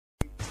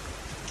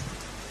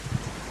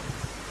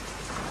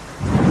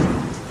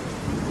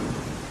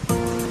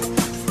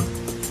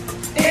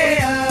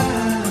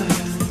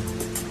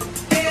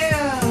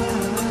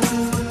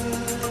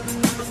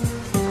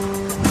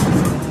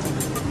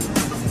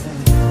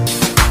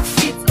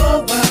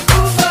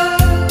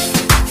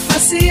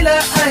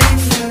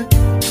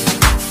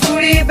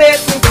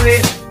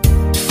kubwera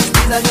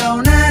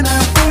sizagaonana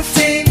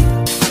futi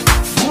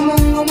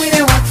mulungu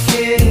mwine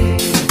wake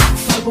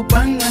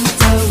wakupanga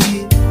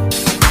mtawi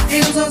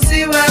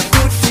enzoziwa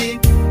kuti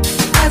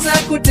aza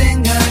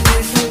kutenga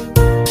lelo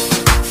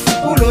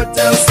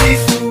ulota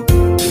usiku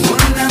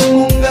mwana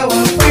munga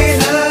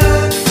wakwela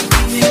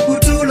ine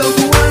kutulo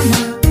kuwana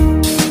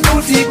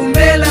kuti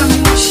kumbela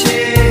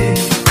moshe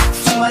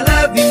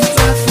tumalavi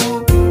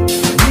mtwafu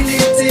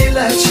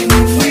niletela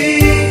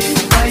chimui.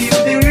 Are you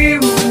the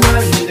real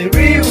one, the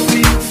real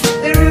you,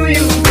 the real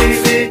you,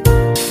 baby?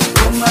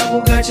 Koma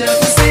kugacha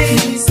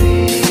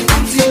kusisi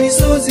kuti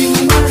misozi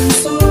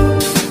mmanso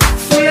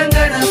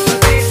kuyangana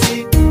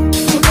papeti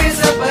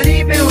kupeza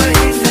palibe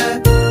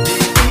waenda.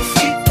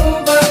 It's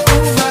over,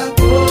 over,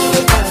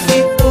 over.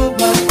 It's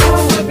over,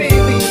 over,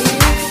 baby.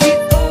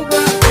 It's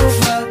over,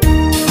 over.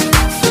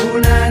 Oh,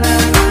 na, na,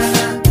 na,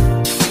 na.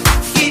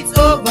 It's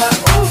over,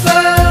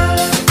 over.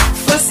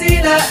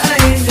 Wasila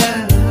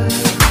aenda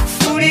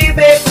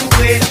kulibe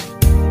kubwera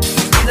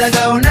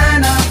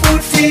sizagaonana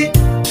futi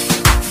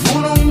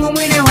mulungu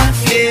mwine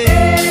wake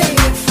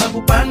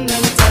wakupanga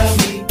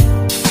mtawi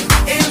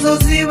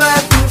enzoziwa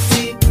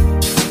kuti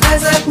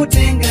aza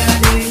kutenga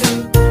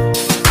lelo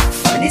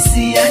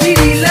wanisiya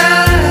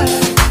nilila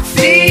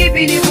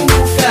bibi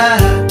nikumbuka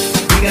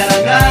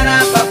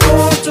nigaragara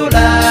papoto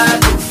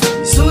lalo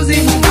isuzi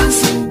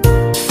mumasu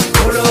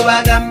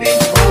olobagambe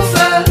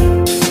over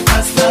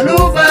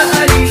asmaluva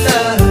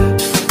alila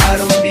I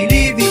don't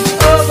believe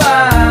it's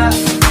over.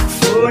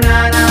 Oh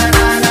na na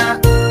na na.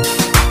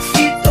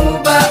 It's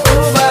over,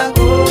 over,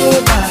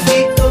 over.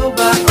 It's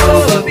over,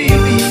 over,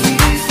 baby.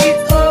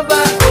 It's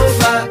over,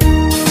 over.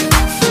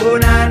 Oh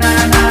na na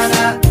na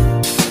na.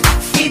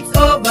 It's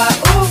over,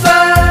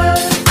 over.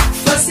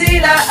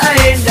 Wasila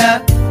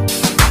aenda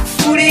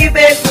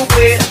kulibe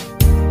kubwera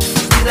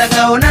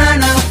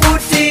sizagaonana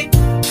futi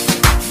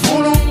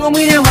mulungu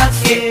mwine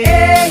wake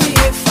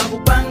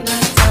pakupanga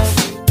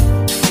tawi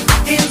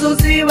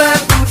enzoziwa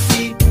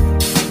kuti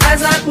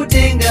aza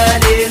kutenga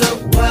lelo.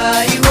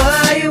 Why,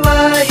 why,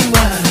 why,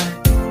 why?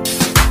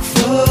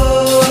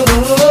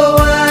 Oh,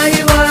 why,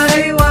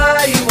 why,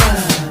 why, why?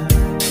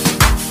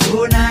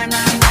 Oh, na,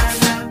 na, na,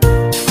 na.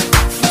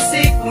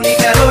 Siku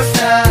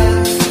nikarota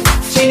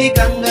chini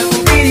kanga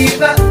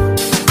kupilipa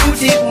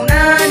kuti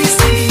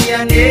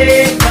kunanisiya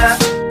nenda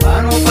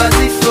pano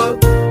paziko.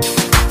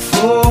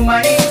 Oh,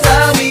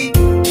 manitawi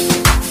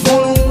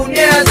mulungu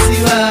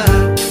ndiaziwa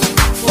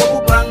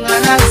okupanga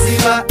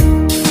naziwa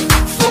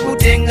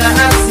okutenga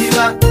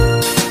naziwa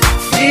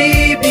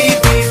bibi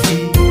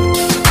bibi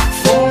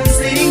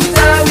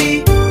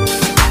onsintawi.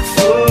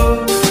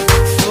 Oh,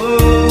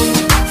 oh,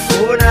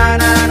 oh, na,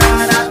 na, na,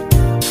 na.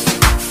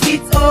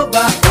 It's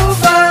over,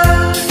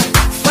 over.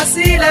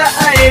 Wasila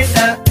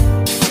aenda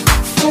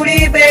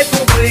kulibe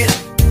kubwera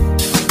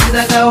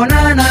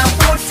sizagaonana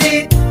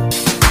futi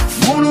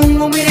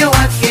mulungu mwine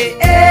wake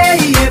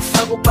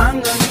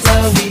pakupanga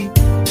mtawi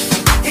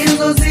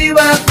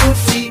enzoziwa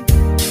kuti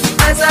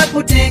aza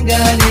kutenga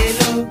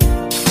lelo.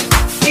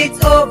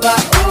 It's over,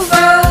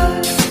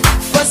 over.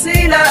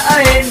 Wasila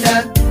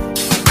aenda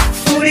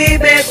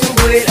kulibe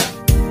kubwera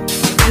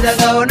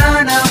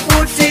sizagaonana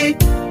futi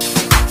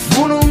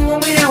mulungu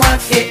mwine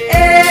wake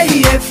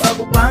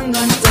pakupanga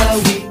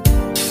mtawi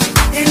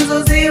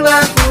enzoziwa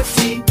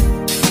kuti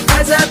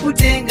aza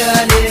kutenga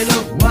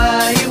lelo.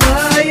 Why,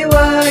 why,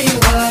 why,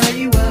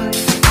 why, why?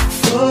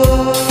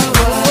 Oh,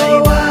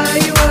 why, why,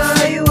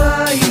 why,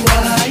 why,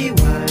 why,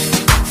 why?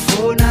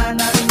 Oh, na,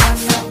 na, na,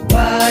 na.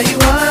 Why,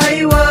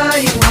 why,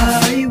 why,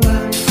 why,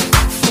 why?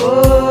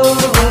 Oh,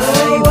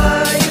 why,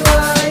 why,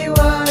 why,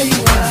 why,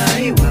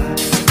 why, why?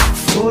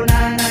 Oh, na,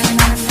 na,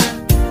 na, na.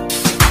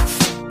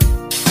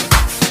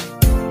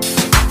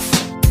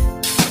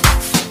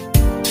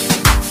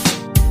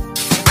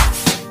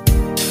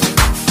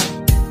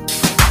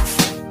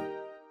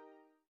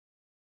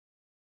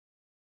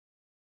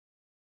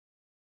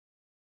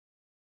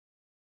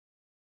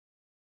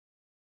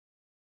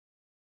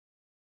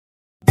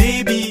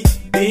 Baby,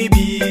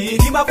 baby,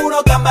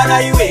 nimafuno kamba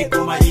na iwe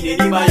kumanyine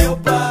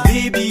nimayopa.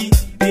 Baby,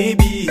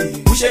 baby,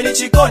 usheni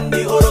chikondi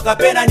oroka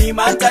pena ni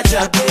manta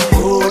chake.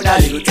 Ona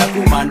lelo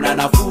takumana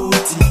na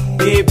futi.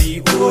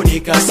 Baby,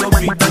 uonika so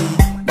pretty.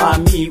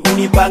 Mami,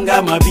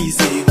 unipanga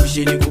mabize.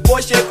 Usheni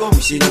kuposheko,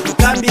 usheni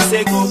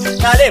kukambiseko.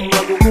 Nalemba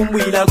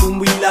kukumbwila,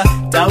 kumbwila.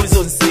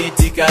 Tauzo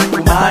nsetika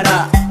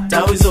kumana.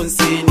 Tauzo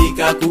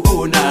nsenika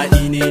kuona.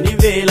 Ine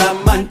nivela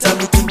manta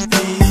mutupi.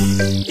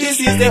 This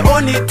is the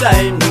only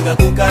time nigga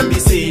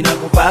kukambise na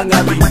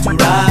kupanga bintu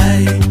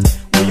right.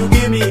 Will you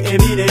give me a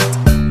minute?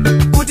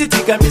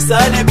 Kutitika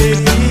misane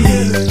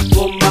baby.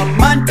 Koma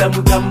manta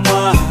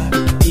mukamwa.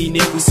 Ine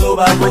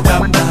kusoba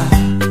kukamba.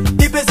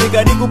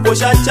 Nipesika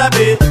nikuposha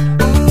chabe.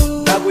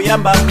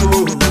 Nakuyamba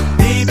ko.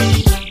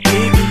 Baby,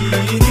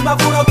 baby.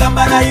 Nimafuno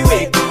kamba na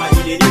iwe kuma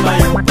ine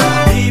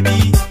nimayopa.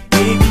 Baby,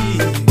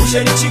 baby.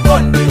 Usheni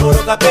chikondi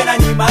oroka pena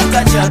ni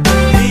manta chabe.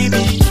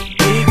 Baby,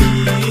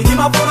 baby.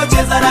 Nimafuno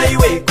cheza na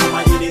iwe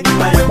kuma ine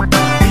nimayopa.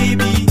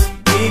 Baby,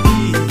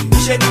 baby.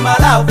 Usheni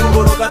malavu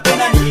oroka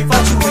pena ni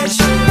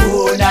infatuation.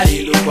 Oh, nali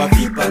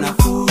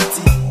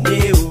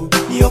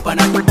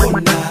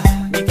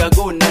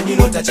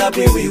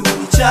chachape wewe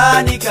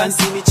chani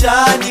kansi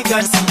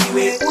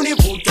iwe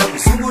univuta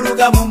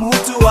kusunguluka mu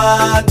mutu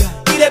wanga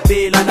ile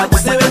pela na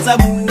kusebenza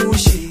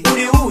mushi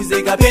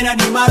uniuze kapena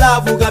ni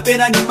malavu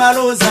kapena ni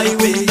maloza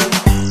iwe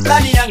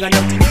plani yanga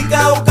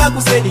natimika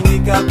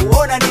ukakusedingika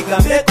kuona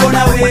nikambeko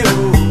na wewe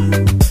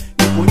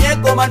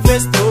nipunyeko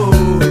manifesto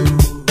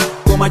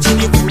koma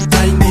chini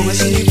vuta ine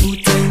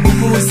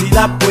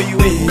usilapo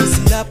iwe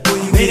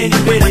mene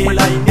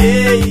nipelela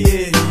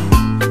ine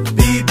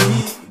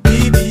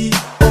baby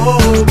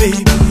oh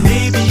baby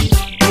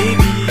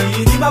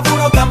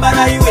nimavuno kamba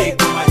na iwe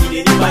koma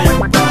ine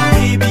nimayamba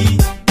baby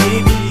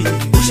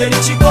usheni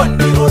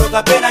chikondi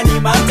oroka pena ni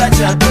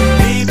mantacha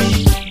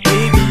baby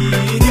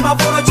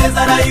nimavuno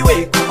cheza na iwe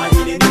koma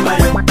ine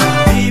nimayamba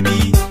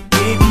baby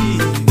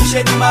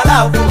usheni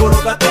malavu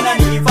oroka pena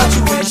ni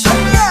infatuation.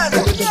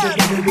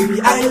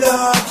 I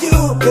love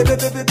you,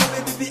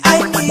 baby,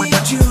 I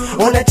need you.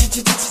 Ona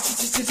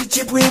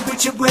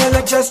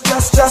chibwela just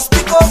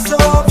because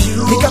of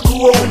you.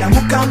 Nikakuona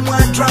mukamwa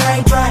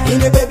dry.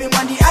 Ine baby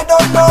mandi I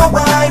don't know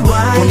why.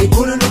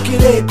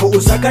 Unikululukileko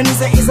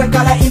usakanisa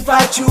isakala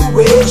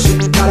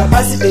infatuation. Kala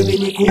basi baby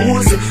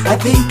nikuuze, I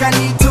think I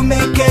need to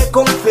make a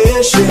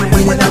confession.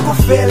 Mwenye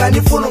nakufela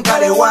nifunu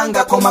nkale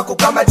wanga koma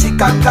kukamba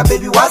chikanga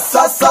baby what's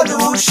a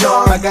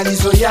solution.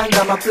 Maganizo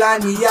yanga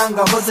maplani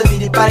yanga voze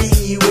vilipali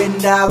iwe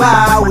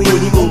ndabawe.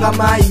 Munga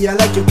maya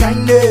like your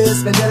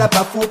kindness. Nendela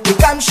pafupi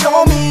come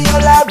show me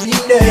your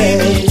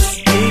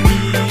loveliness.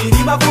 Baby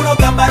nimavuno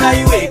kamba na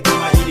iwe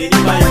koma ine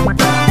nimayamba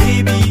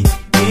baby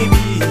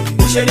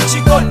usheni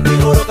chikondi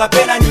oroka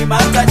pena ni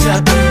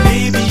mantacha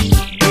baby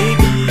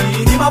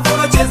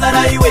nimavuno cheza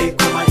na iwe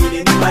koma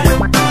ine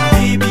nimayamba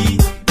baby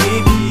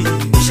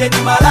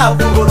usheni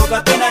malavu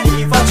oroka pena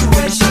ni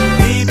infatuation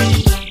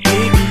baby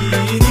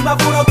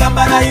nimavuno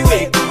kamba na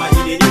iwe koma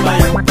ine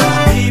nimayamba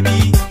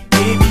baby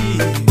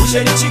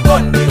usheni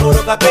chikondi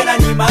oroka pena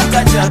ni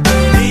mantacha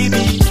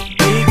baby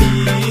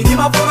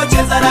nimavuno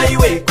cheza na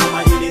iwe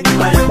koma ine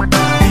nimayamba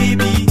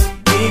baby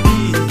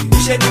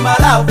usheni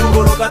malavu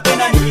oroka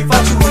pena ni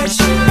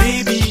infatuation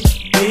baby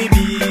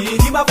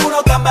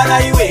nimavuno kamba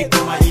na iwe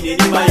koma ine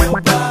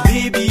nimayamba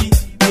baby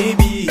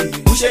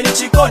usheni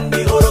chikondi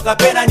oroka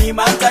pena ni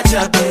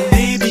mantacha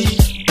baby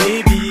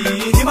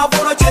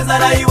nimavuno cheza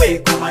na iwe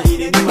koma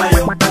ine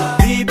nimayamba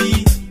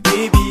baby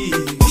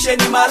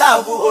usheni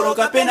malavu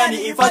oroka pena ni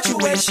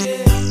infatuation.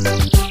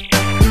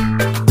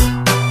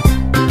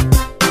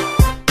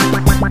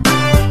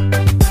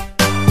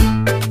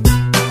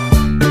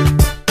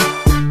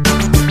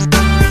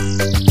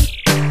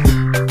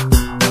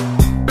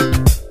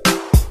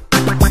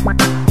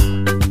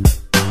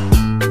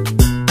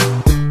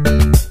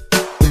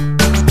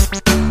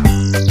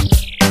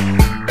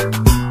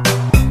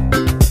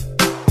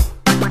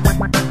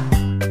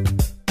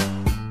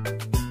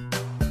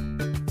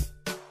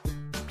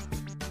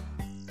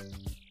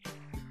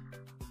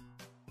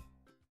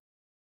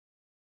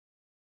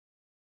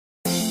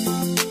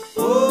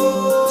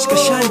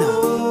 Chikashana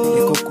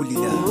leko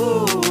kulila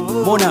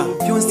Mona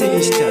pyonse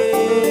nishta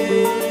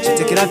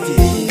Chetekela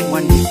vye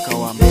mwani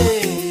kawama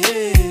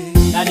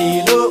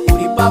Nalilo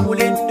uli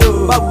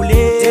babulendo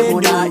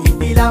Temona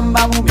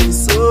ipilamba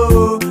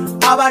mumenso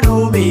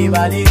Abanobe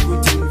bale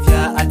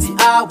kutumvya ati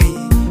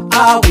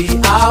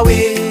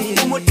awe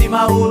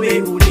umutima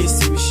ube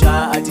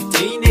ulesusha ati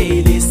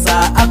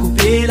teinelesa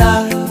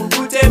akupela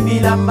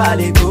ukutembila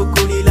mbale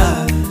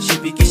kokulila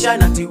shipikisha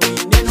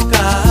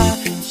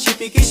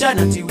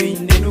nati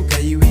winenuka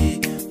iwe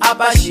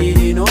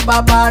abashiri no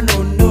baba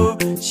nono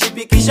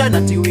shipikisha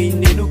nati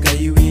winenuka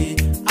iwe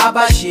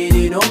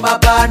abashiri no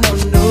baba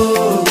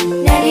nono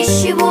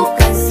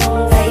narishibuka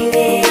sunga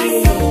iwe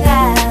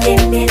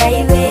tembera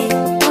iwe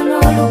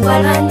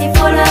onolugwalandi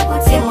fola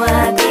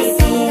kutemwa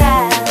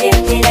besinga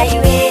tembera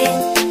iwe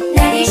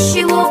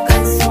narishibuka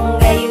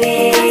sunga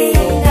iwe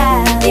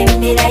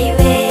tembera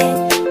iwe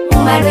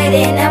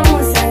mumalwele na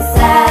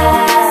musansa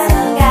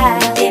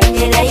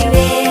tembera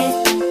iwe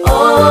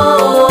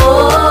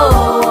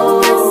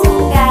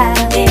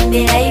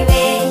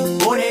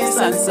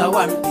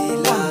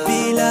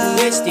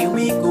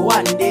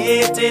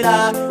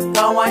Tela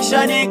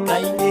kawashane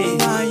kaine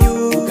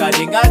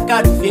ukalenga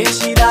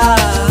karufeshira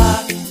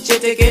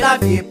chetekela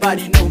vye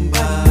pali nomba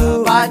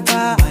bati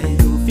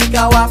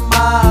fika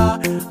wama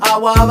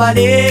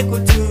awabale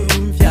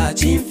kutumvya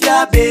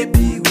chimfya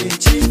baby we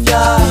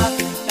chimfya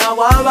na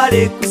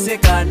wabale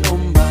kuseka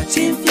nomba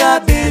chimfya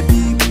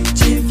baby we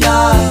chimfya.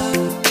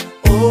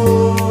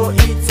 Oh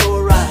it's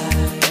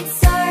alright,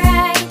 it's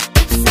alright,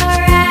 it's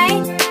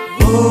alright.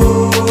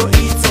 Oh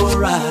it's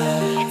alright.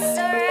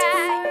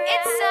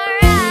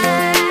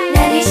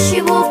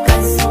 Narishibuka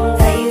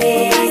sunga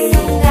iwe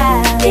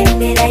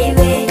tembera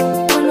iwe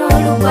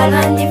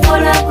onolugwalandi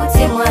fola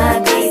kutemwa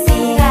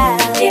besinga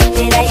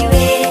tembera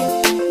iwe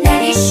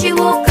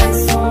narishibuka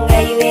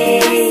sunga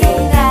iwe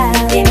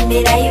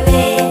tembera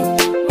iwe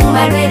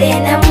mumalwele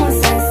na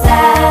musansa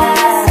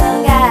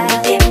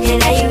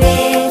tembera iwe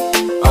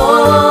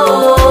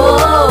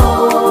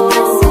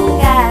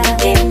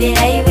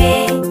tembera iwe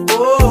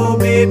oh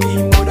baby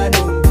mona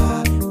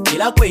nomba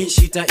ila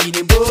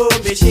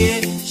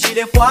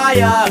Shile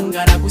fire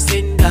ngana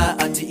kusenda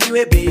ati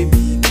iwe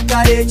baby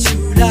ukale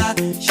chula.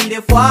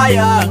 Shile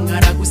fire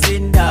ngana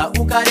kusenda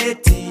ukale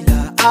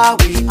tila.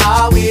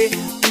 Awe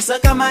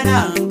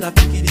Usakamana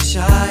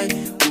ngapikirishai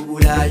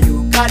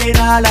ubulayo kale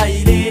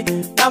nalaile.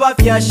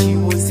 Abafyashi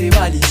bose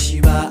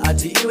balishiba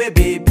ati iwe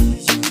baby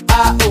you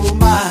are all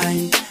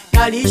mine.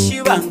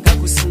 Nalishiba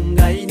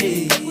nkakusunga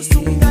ine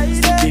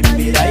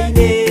upembela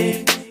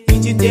ine.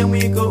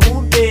 Ichitemwiko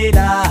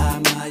umpela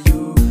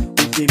mayo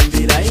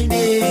upembela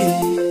ine.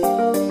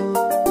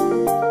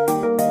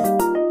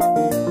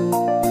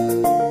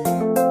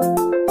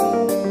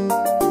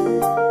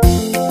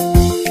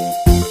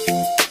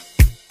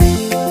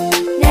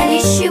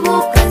 Nalishiba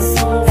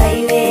ukansunga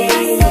iwe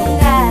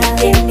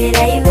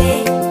upembela iwe.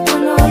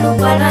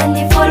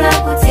 Balandi fola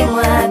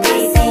kutemwa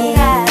baby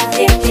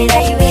Dembela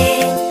iwe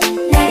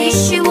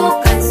Nalishibu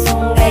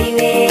kansunga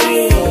iwe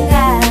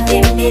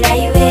Dembela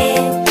iwe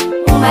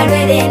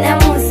Umalwele na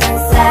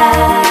musansa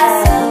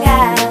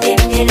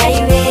Dembela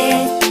iwe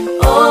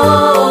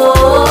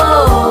Oh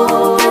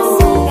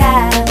Kansunga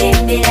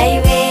Dembela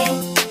iwe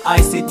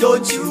I say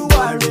don't you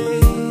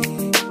worry,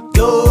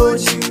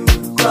 don't you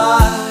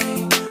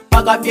cry.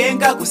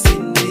 Pakafienga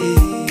kusende,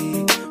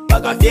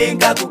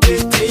 pakafienga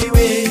kupete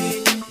iwe.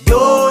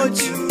 Don't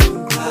you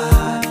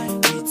cry,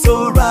 it's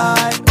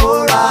alright,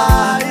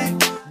 alright.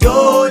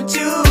 Don't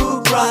you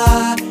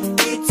cry,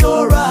 it's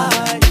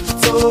alright,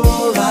 it's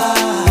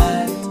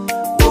alright.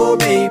 Oh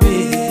baby.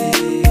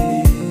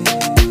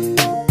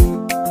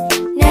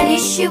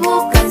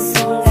 Nalishibu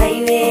kansunga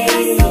iwe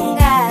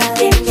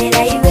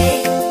Dembela iwe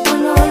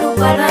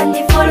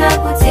Balandi fola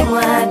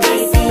kutemwa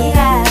baby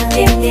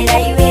Dembela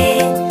iwe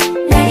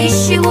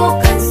Nalishibu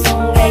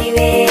kansunga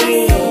iwe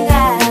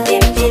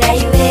Dembela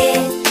iwe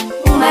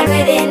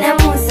Umalwele na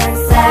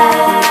musansa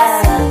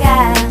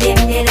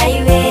Dembela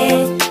iwe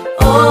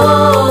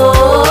Oh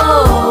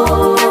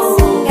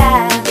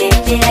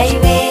Dembela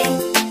iwe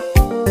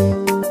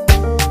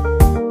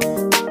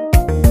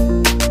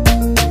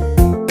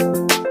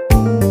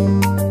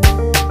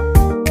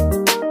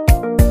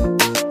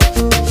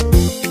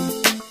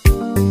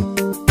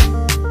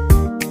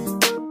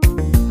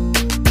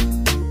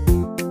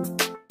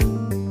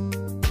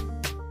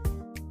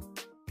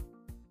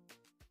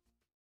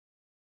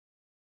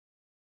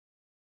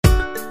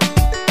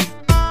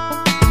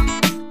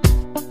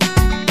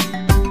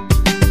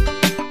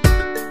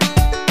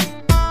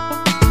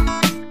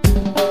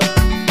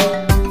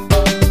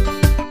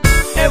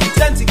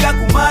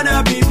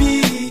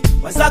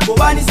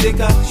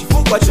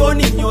Chifukwa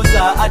choni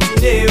nyoza ati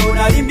leo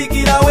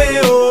nalimbikira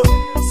weo.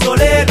 So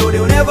lelo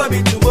they'll never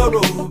be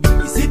tomorrow.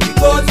 Is it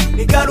because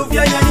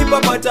nikaluvya nyani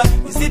papata?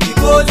 Is it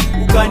because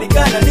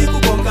ukanikana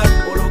nikukonga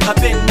oloka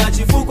pena?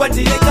 Chifukwa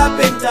tile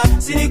kapenta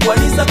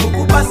sinikwanisa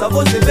kukupasa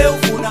vose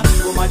veufuna.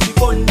 Koma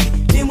chikondi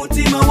ni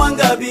mutima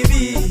wanga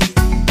bibi.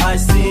 I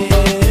say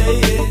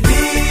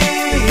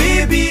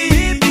bibi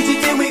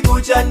ichitimwi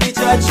kuchandi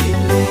chachi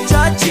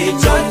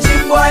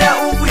chonchifwaya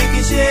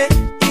ukwikishe.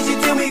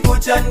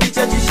 Chandi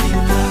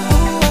chachishika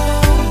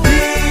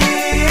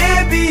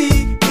baby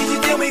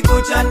ichitemwi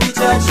kuchandi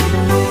chachi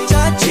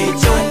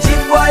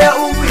chonchifwaya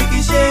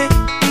ukwikishe.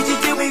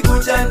 Ichitemwi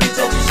kuchandi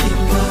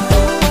chachishika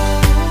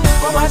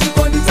Mama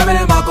chikondi tsamene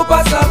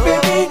makupasa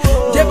baby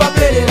Jeba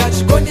pelela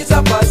chikondi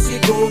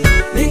tsapasiko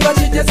Ninga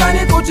chitesani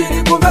kuti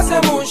likumvese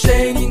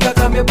mushe Ninga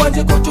kame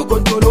kwanji kuti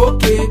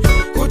ukontoloke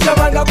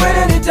Kuchamanga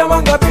kwele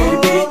nichamanga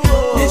baby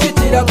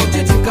Nichitira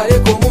kuti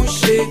tikaleko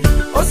mushe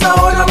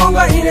Osaona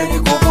monga ine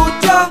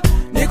nikuvuta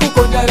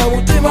Nikukondana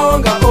mutima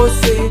wanga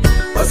ose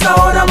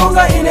Osaona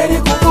monga ine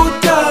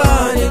nikuvuta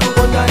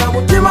Nikukondana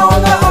mutima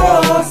wanga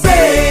ose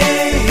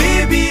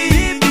baby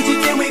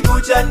ichitemwi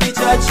kuchandi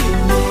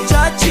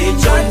chachi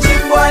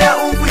chonchifwaya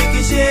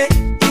ukwikishe.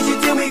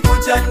 Ichitemwi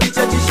kuchandi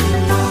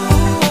chachishika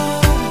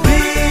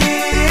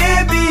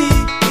baby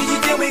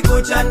ichitemwi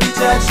kuchandi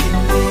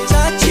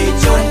chachi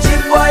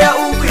chonchifwaya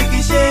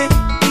ukwikishe.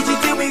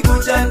 Ichitemwi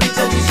kuchandi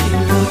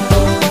chachishika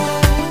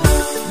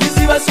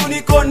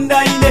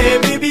Nisivasunikonda ine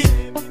baby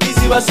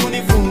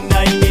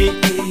Nisivasunifunga ine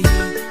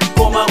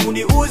Koma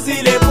uni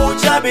uzile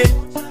pochabe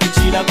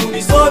Chila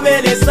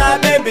kunisobelesa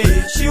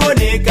bebe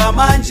Shioneka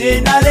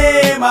manje na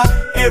lema.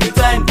 Every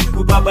time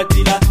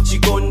kupabatila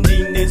chikondi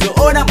nezo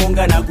ona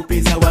monga na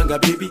kupeza wanga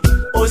baby.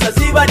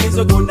 Osasiba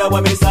nizo konda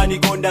wamesani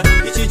konda.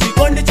 Ichi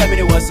chikondi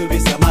chamene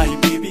wasobesa my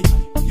baby.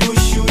 You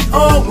should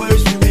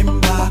always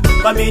remember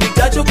pamene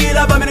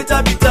tachokela pamene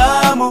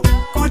tapitamo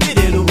kuti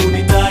lelo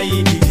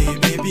unitaidile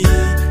baby.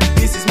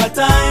 This is my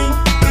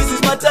time, this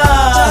is my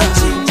time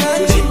to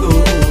let go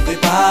of the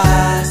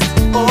past.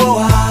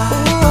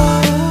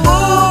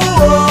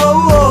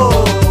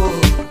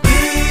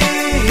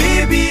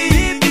 Baby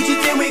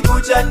ichitemwi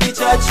kuchandi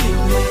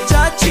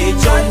chachi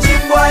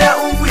chonchifwaya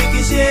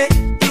ukwikishe.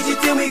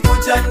 Ichitemwi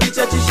kuchandi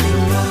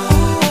chachishika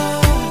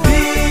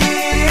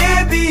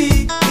baby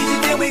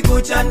ichitemwi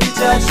kuchandi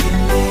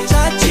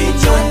chachi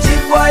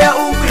chonchifwaya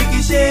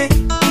ukwikishe.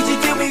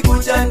 Ichitemwi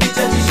kuchandi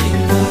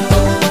chachishika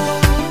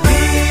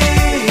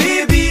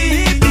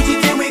baby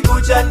ichitemwi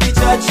kuchandi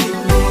chachi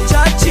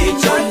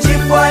chonchifwaya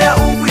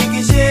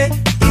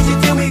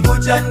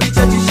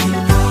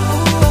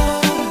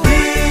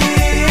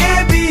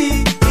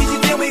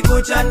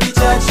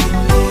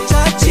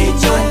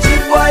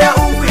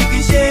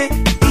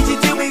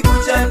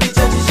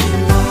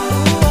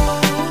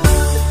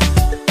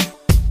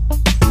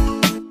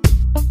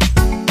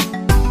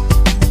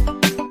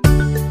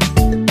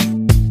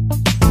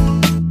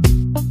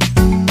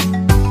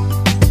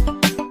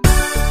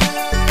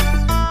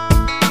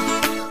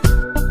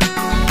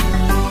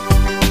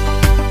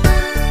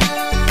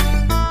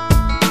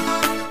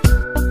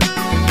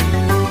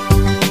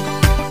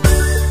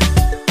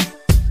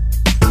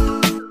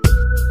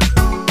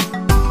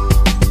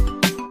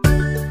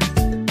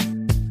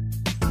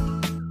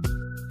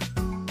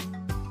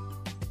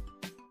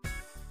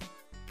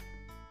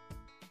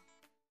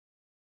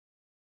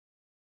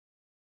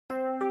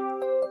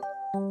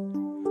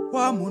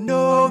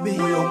Wamunobe,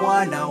 uyo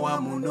mwana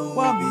wamunobe,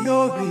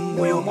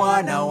 Wamunobe, uyo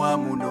mwana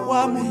wamunobe,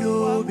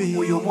 Wamunobe,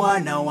 uyo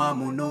mwana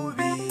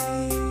wamunobe.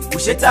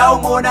 Usheta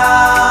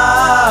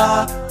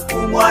umona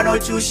umwana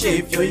ochushe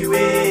ivyo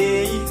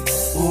iwe.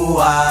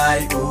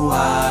 Uwai,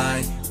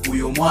 uwai,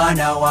 uyo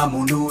mwana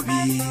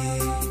wamunobe.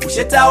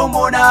 Usheta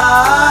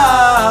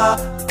umona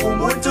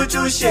umuntu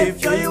ochushe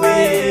ivyo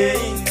iwe.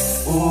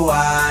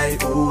 Uwai,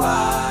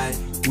 uwai,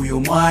 uyo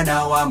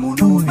mwana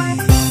wamunobe.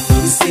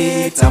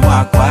 Useta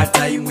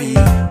mwakwata imwe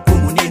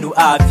umunenu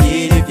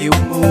avyere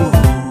vyeumu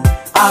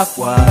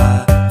afwa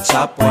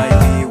chapwa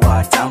iwe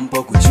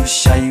watampo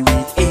kuchusha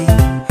iwe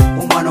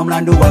umwana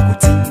omulando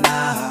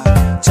wakutina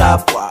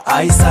chapwa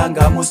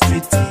aisanga mu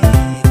street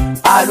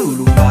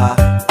alulumba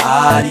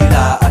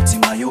alila ati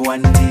mayo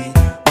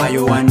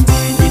wandi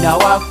nina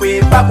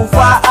wakwe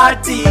pakufa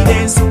ati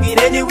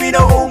nensungireni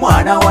wino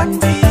umwana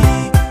wandi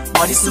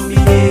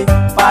mwanisumire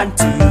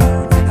pantu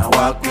nina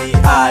wakwe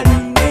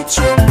aline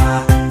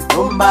chuma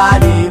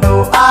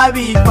nombalilo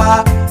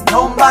abipa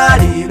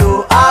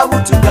nombalilo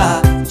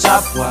abutuga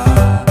chapwa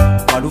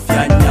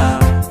walufyanya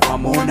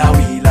wamona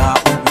wila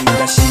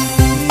ubingashi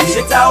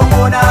sheta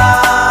umona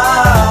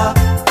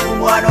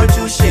umwana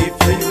ochushe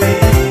fywe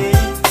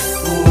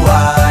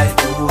uwai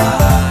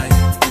uwai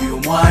uyo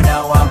mwana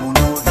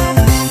wamunobe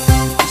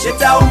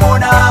sheta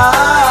umona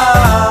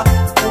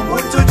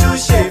umuntu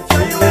ochushe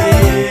fywe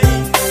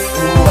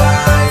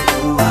uwai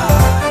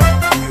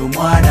uwai uyo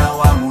mwana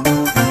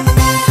wamunobe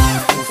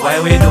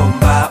ufaiwe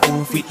nomba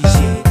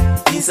umfikishe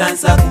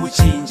insansa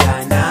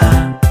kuchinjana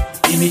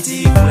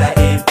imiti kula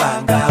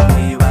empanga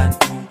mwe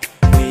bantu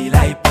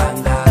mwela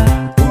ipanga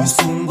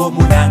usungo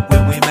munankwe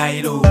mwe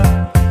mailo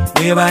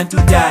mwe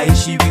bantu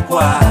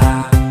taishibikwa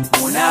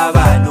muna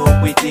bano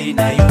kwete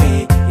na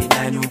iwe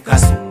enanuka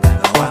sunga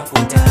nga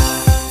wakota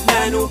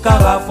nanuka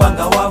bafwa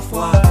nga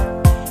wafwa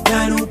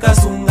nanuka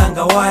sunga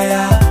nga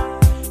waya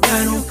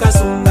nanuka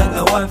sunga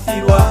nga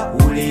wafirwa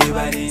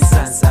uleba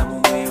n'ensansa mu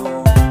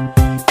mwewo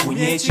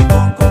kunye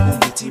ekikonko ku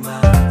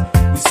mutima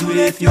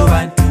usule fyo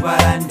bantu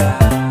balanda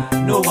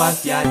no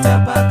wafyata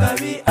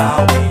bakabe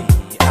awe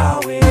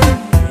awe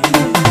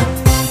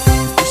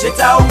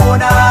usheta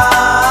umona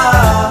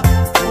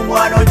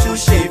umwana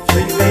ochushe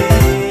fywe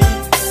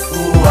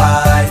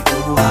uwai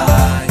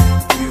uwai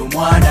uyo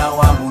mwana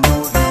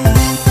wamunobe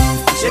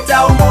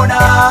usheta umona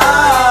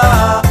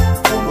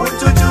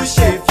umuntu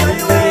ochushe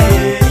fywe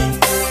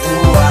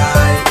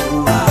uwai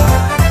uwai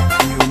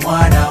uyo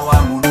mwana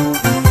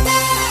wamunobe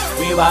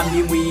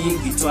webambi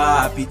mwingi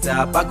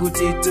twapita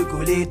pakuti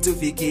tukule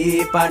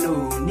tufike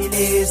pano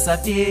nile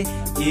sate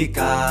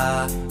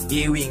ika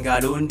iwinga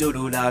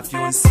londolola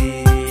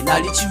fyonse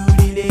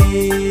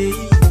nalichulile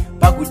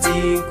pakuti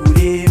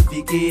nkule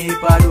mfike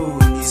pano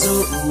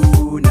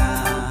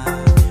nizouna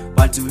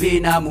bantu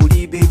bena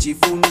mulibe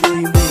chifungo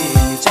imbe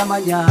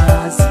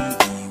chamanyazi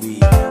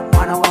iwe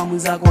mwana wa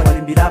muzako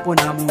walimbilapo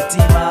na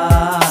mutima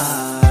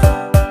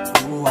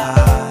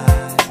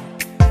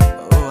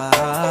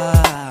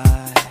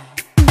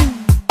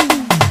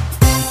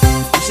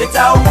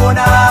usheta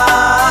umona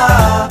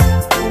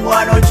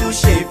umwana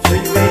ochushe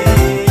fywe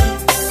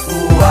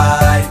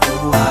uwai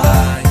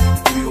uwai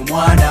uyo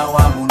mwana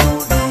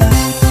wamunobe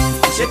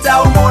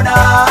usheta umona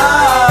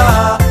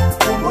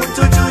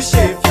umuntu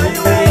ochushe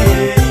fywe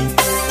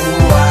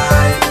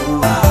uwai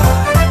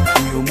uwai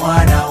uyo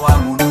mwana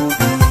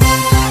wamunobe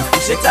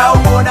usheta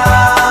umona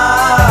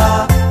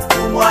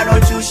umwana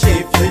ochushe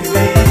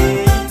fywe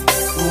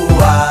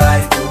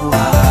uwai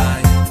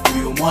uwai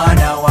uyo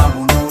mwana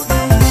wamunobe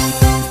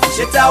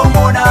usheta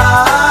umona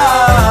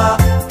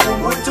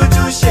umuntu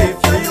ochushe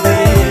fywe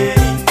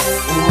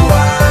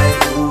uwai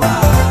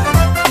uwai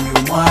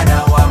uyo mwana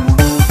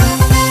wamunobe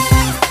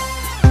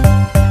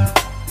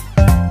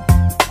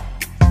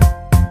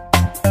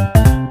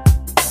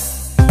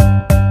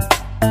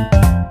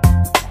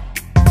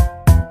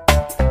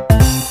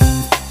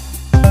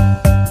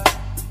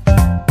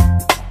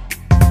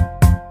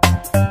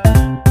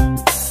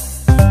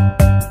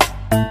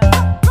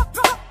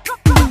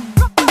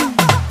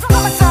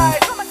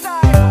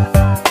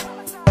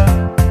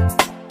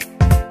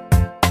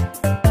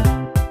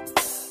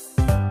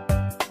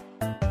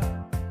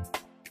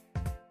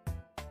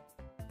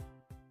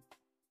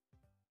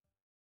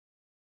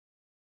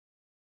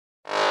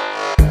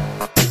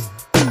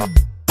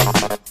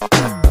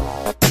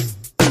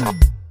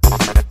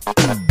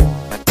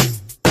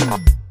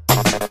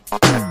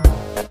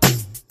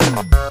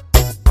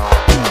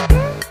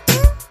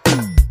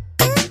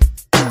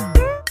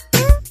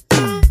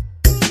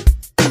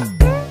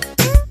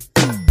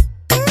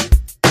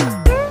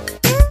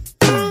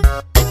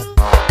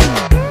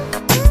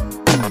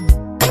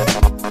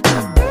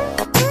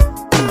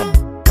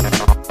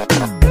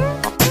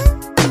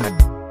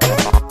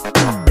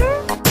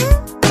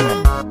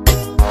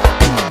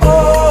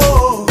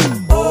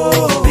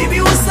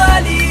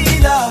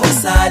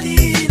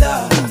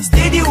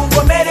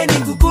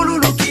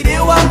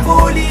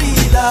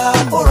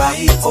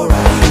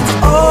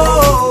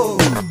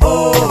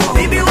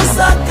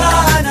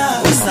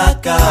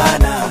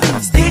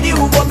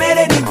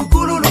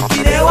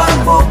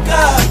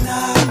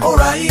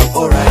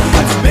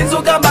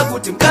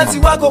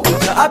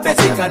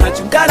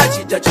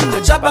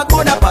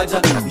pakona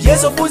paja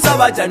Yesu funza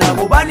baja na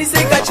mubani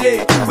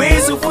sekache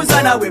Wesu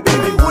funza na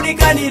webebe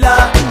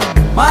unikanila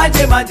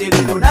Manje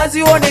lelo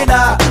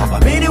nazionela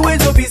Famili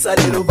wezo pisa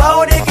lelo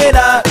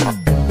vaonekela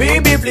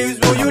Baby please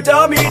will you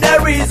tell me the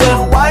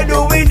reason Why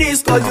doing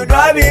this cause you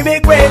driving me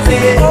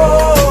crazy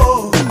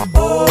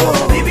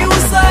Baby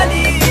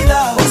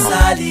usalila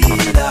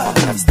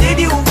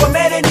Steady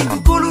ungomele ni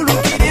kukululu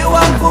kide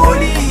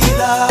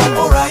wakulila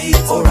Alright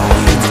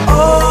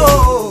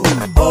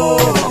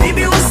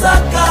Baby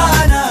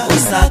usakana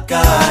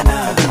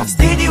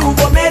Steady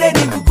ungomele ni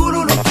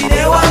kukululu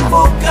kide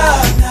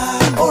wakokana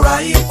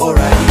Alright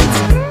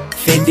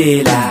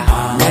Fendela,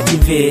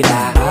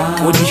 natimvera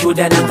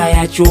Odishoda nanga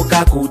ya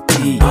choka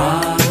kuti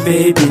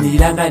Baby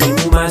nilanga ni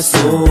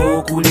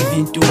mumaso Kuli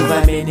vintu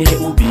vamene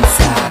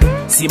ubisa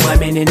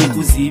Simwamene ni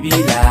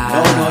kuzibila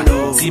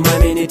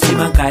Simwamene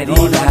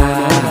timankarila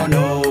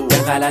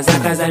Yankala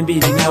zaka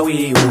zambili na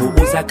wewo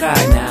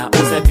Osakana,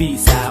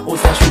 osapisa,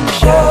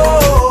 osashusha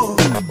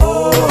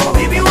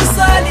Baby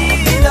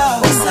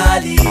usalila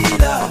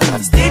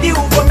Steady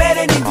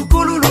ungomele ni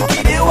kukululu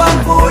kide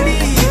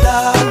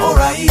wakulila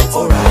Alright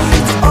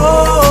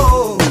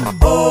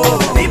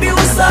Baby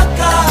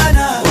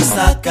usakana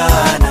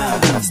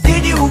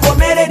Steady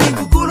ungomele ni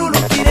kukululu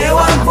kide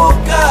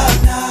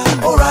wakokana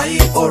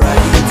Alright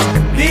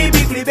Baby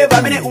klibe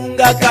vamene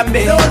unga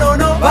kambe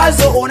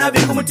Vazo ona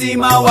viku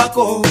mutima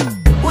wako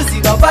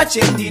Uziva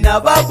vachendi na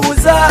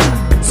babuza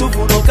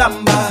Sufuno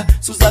kamba,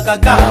 susaka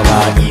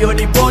kamba Iyo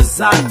ni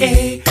boza,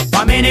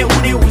 Pamene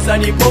uniuza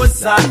ni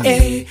boza,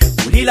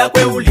 Ulila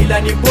kwe ulila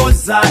ni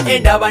boza,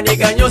 Ndaba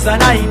neganyoza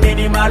na ine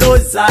ni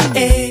maloza,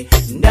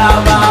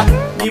 Ndaba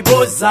ni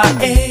boza,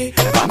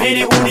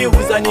 Pamene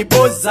uniuza ni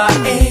boza,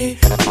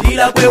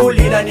 Ulila kwe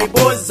ulila ni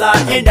boza,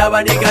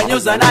 Ndaba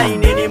neganyoza na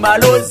ine ni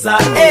maloza,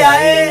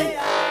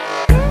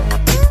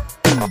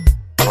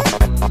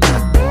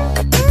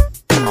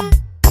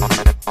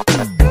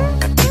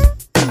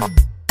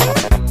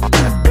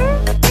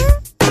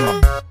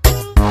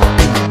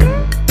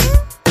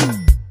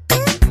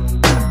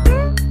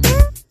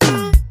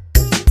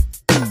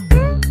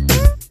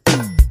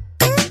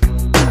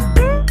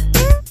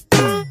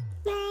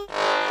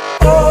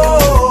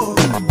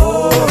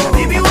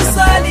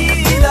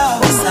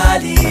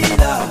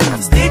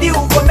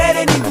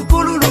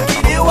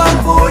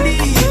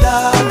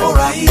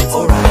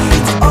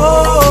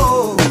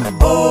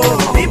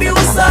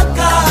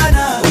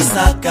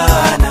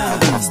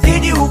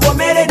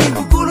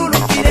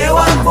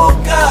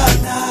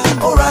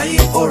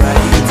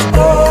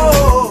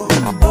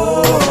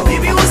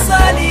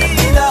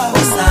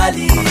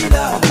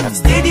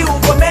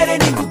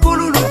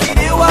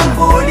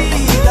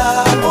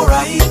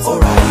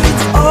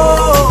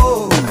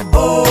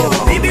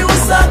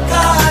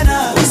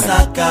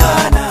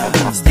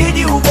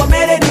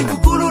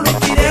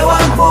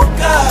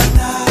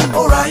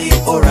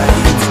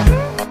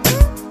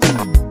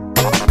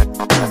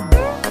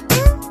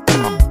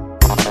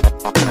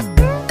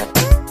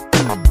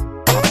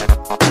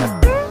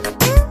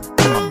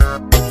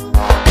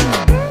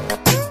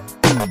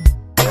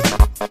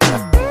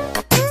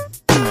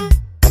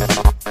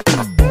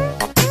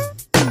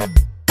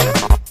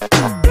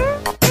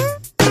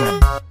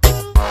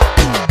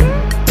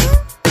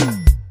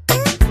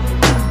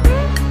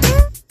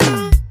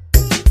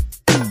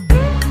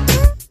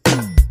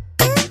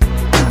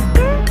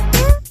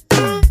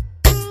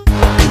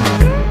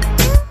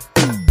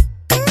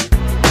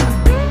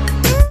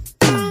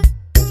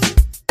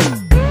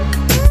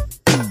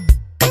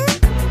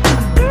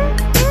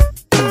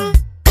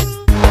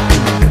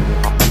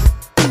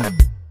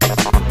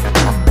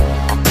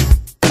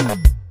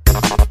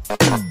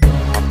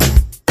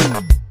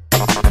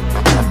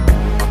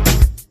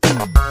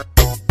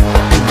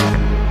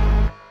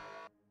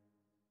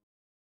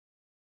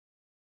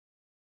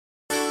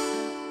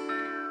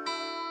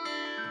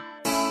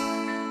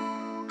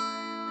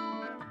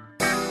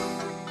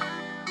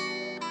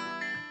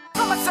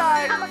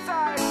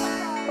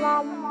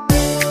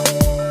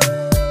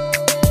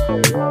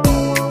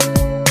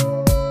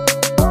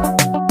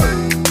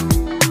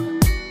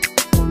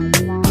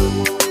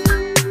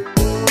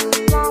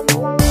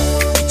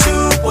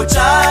 Ichupo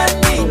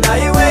chani na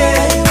iwe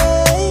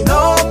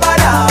Nomba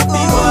na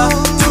piwa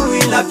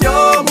Tuwila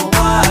vyomo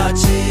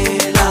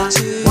wachela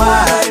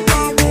Why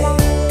baby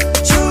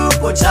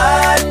Ichupo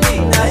chani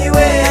na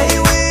iwe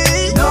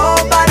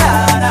Nomba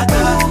na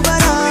naka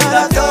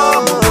Tuwila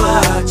vyomo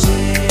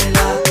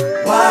wachela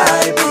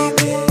Why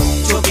baby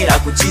Chokera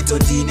kuchito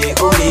dine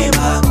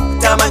olema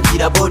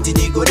Tamangira bondi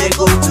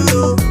nigoreko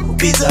tu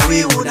Ubiza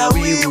wiu na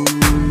wiu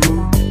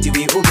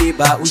Tiwi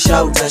ubiba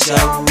ushauta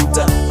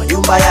shauta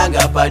Manyumba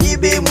yanga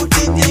palibe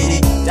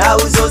mutindiri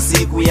Tauzo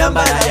siku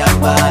Kuyambana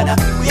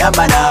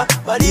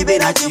palibe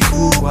na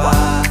chifukwa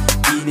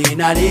Ine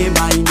na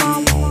lema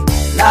ine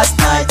Last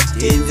night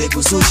tenze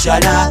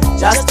kusushana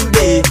Just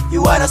today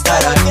you wanna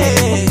start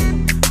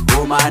again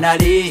Goma na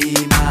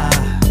lema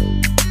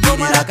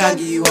Ine na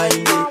kangiwa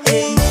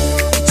ine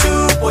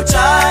Ichupo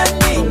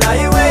chani na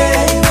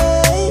iwe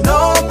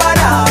Nomba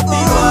na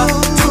piwa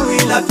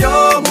Tuwila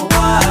vyo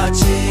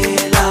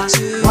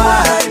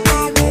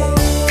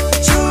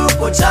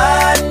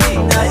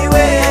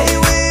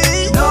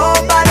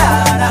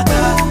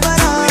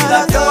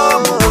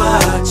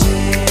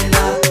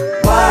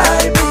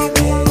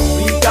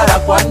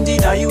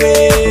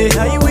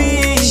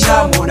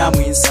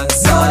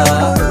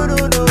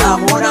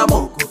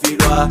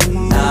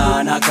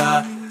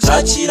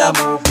chachira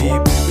mu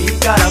baby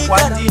wikala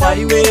kwandi na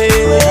iwe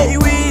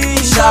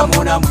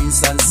shamona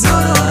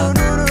mwisansa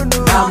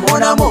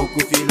namona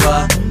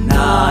mokufilwa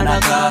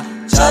nanaka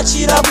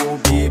chachira mu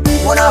baby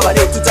mona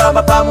bale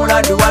tutamba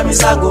pamulandu wa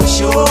misango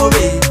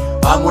shobe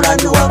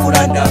pamulandu wa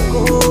kulanda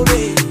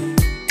kobe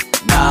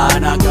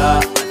nanaka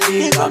I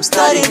think I'm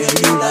starting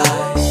a new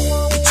life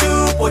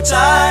Ichupo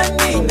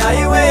chani na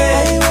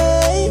iwe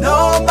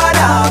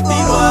nombara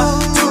pilwa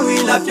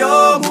tuwila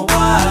vyomo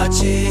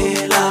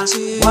wachela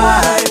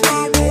why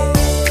baby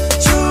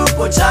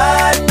Ichupo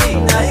chani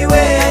na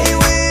iwe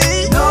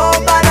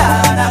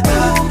nombara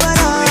naka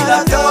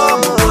tuwila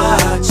vyomo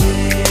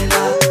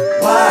wachela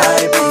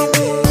why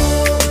baby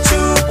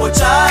Ichupo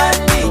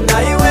chani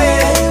na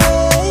iwe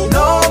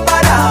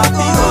nombara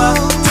pilwa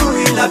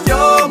tuwila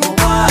vyomo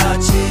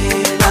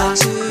wachela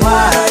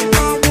why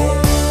baby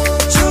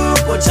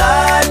Ichupo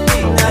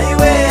chani na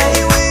iwe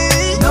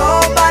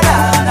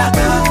nombara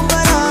naka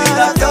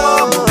tuwila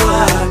vyomo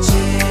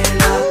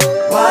wachela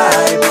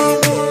why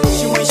baby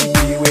shimwe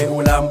shikiwe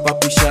ulampa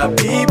pusha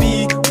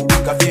baby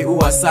ubukafe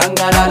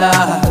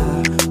uwasangalala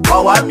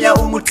wawamya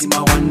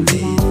umutima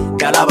wandi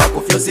galaba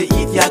kufyose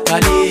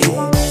ivyakale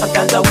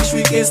sometimes I wish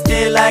we can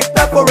stay like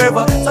that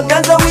forever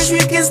sometimes I wish we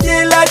can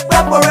stay like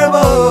that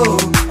forever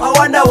I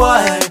wonder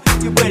why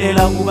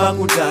tibwelela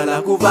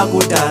kuva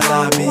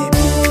kutala baby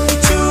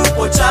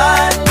Ichupo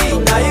chani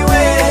na iwe